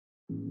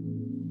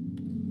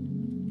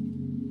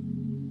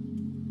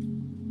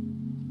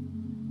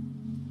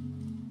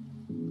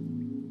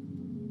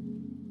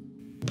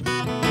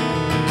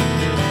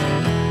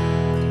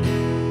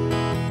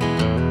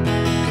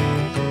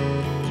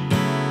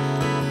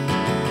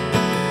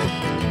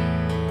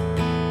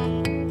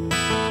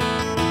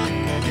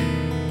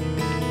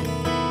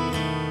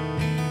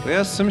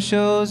Well, some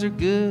shows are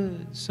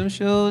good, some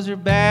shows are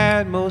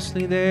bad,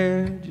 mostly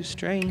they're just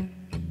strange.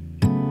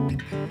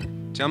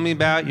 Tell me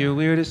about your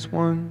weirdest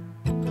one,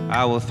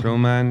 I will throw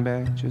mine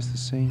back just the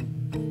same.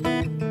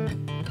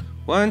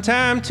 One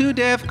time, 2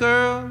 deaf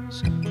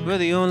girls were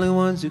the only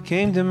ones who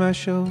came to my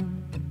show.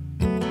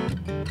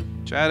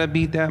 Try to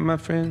beat that, my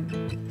friend.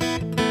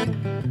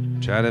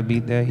 Try to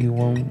beat that, you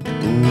won't.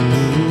 Ooh.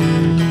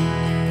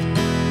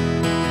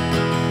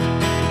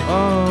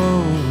 Oh.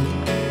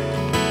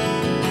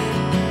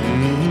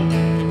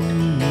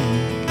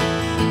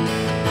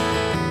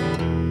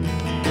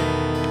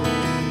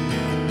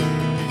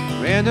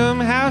 Random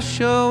house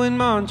show in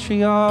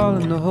Montreal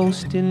and the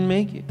host didn't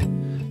make it.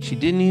 She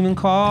didn't even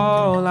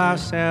call. I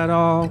sat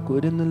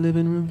awkward in the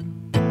living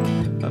room,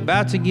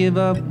 about to give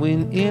up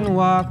when in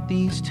walked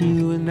these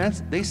two, and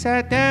they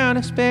sat down,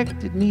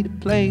 expected me to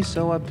play,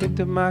 so I picked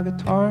up my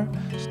guitar,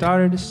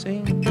 started to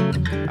sing.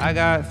 I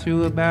got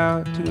through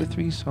about 2 or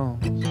 3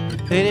 songs.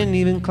 They didn't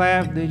even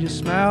clap, they just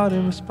smiled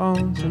in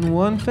response, and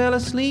one fell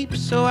asleep,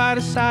 so I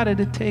decided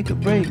to take a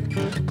break,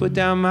 put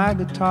down my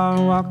guitar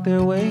and walk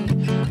their way.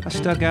 I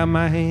stuck out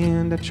my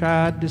hand, I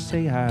tried to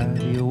say hi.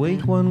 The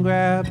awake one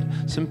grabbed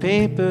some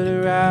paper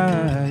to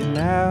write.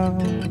 Now,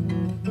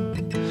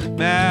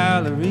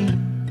 Mallory,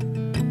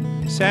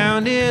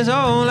 sound is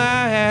all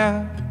I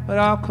have, but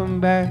I'll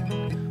come back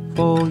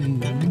for you.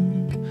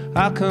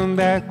 I'll come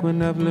back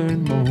when I've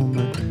learned more.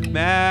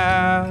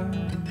 But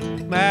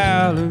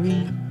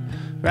Mallory,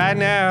 right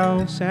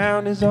now,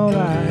 sound is all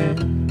I have.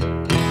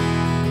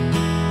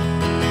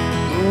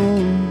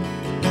 Ooh.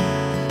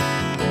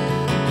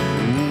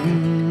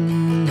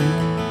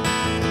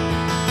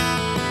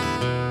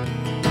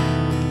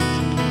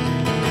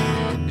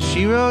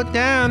 She wrote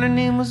down her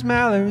name was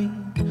Mallory,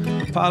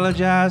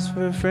 apologized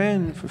for a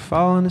friend for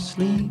falling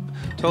asleep,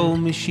 told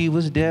me she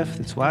was deaf,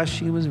 that's why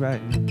she was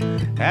writing,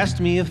 asked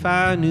me if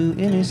I knew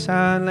any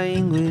sign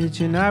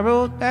language, and I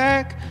wrote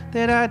back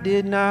that I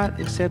did not,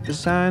 except the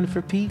sign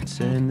for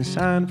pizza and the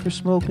sign for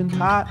smoking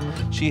pot.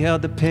 She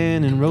held the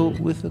pen and wrote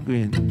with a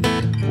grin,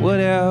 what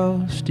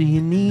else do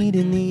you need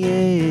in the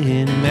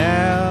end?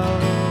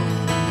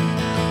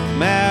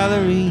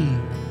 Mallory,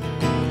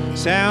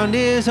 sound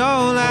is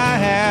all I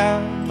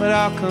have, but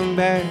I'll come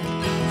back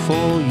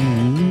for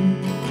you.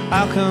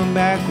 I'll come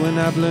back when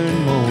I've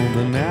learned more.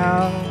 But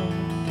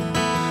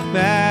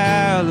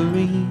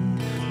Mallory,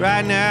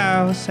 right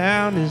now,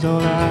 sound is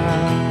all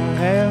I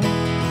have.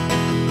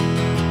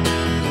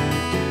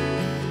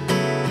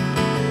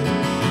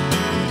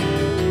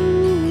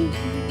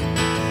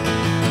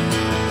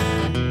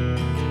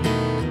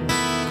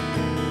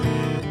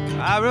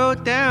 I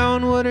wrote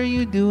down, what are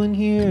you doing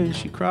here? And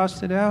she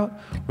crossed it out,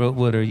 wrote,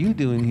 what are you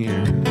doing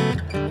here?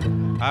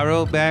 I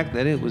wrote back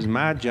that it was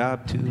my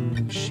job too.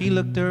 She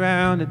looked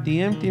around at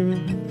the empty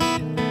room.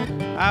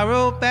 I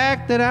wrote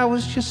back that I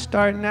was just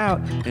starting out,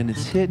 and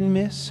it's hit and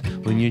miss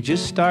when you're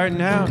just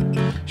starting out.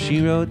 She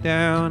wrote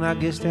down, I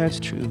guess that's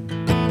true,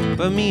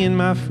 but me and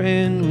my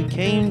friend, we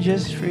came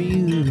just for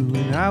you.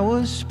 And I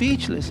was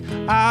speechless,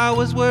 I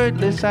was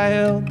wordless, I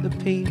held the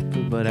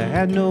paper, but I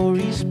had no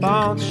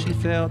response. She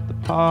felt the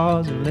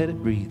pause and let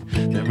it breathe,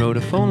 then wrote,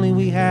 if only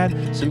we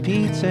had some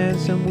pizza and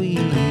some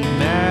weed.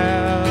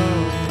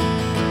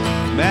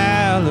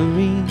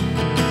 Mallory,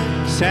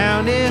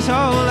 sound is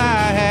all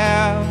I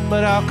have,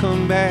 but I'll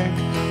come back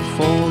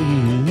for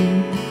you.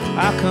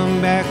 I'll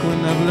come back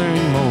when I've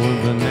learned more.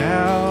 But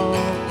now,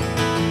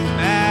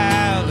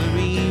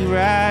 Mallory,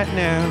 right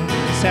now,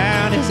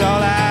 sound is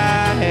all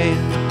I have.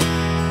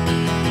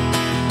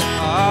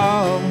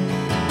 Oh,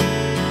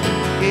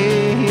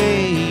 yeah, yeah,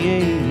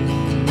 yeah.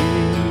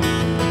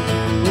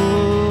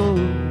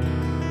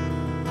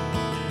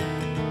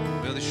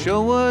 The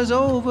show was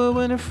over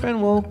when a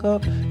friend woke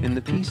up, and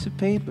the piece of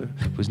paper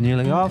was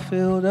nearly all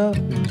filled up.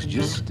 There was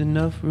just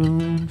enough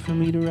room for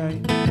me to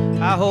write,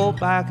 I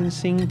hope I can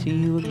sing to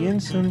you again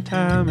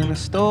sometime. And I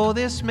stole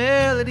this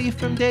melody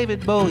from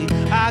David Bowie.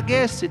 I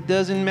guess it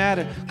doesn't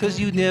matter, cause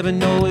you never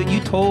know it.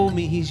 You told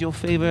me he's your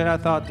favorite, I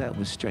thought that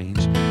was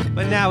strange,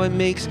 but now it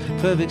makes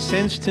perfect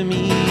sense to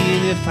me.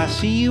 And if I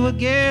see you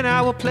again,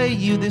 I will play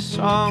you this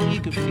song.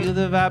 You can feel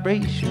the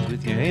vibrations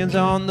with your hands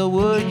on the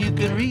wood. You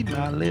can read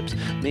my lips,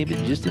 maybe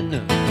just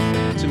enough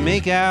to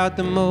make out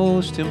the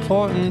most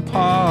important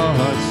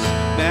parts.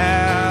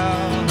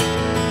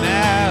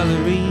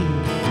 Mallory,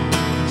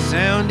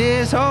 sound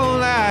is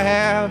all I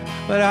have,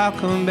 but I'll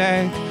come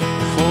back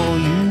for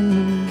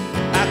you.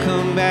 I'll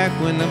come back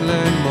when I've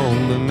learned more.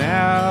 But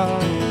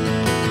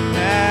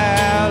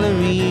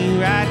Mallory,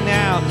 right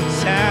now,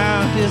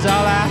 sound is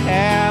all I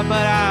have,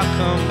 but I'll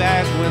come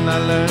back when I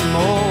learn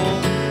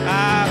more.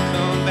 I'll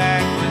come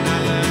back when I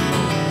learn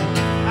more.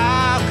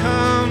 I'll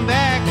come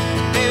back,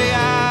 baby,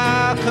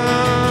 I'll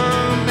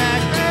come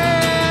back.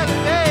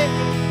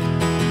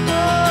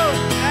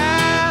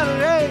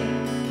 Mallory,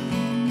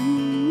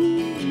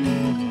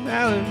 oh,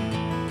 Mallory,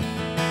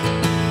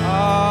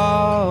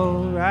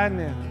 oh, right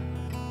now,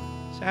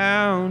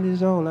 sound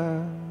is all I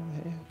have.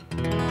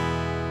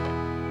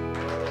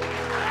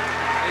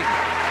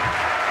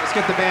 Let's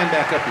get the band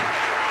back up here.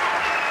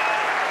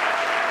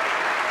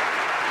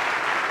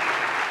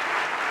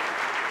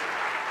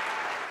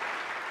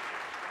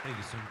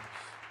 you soon.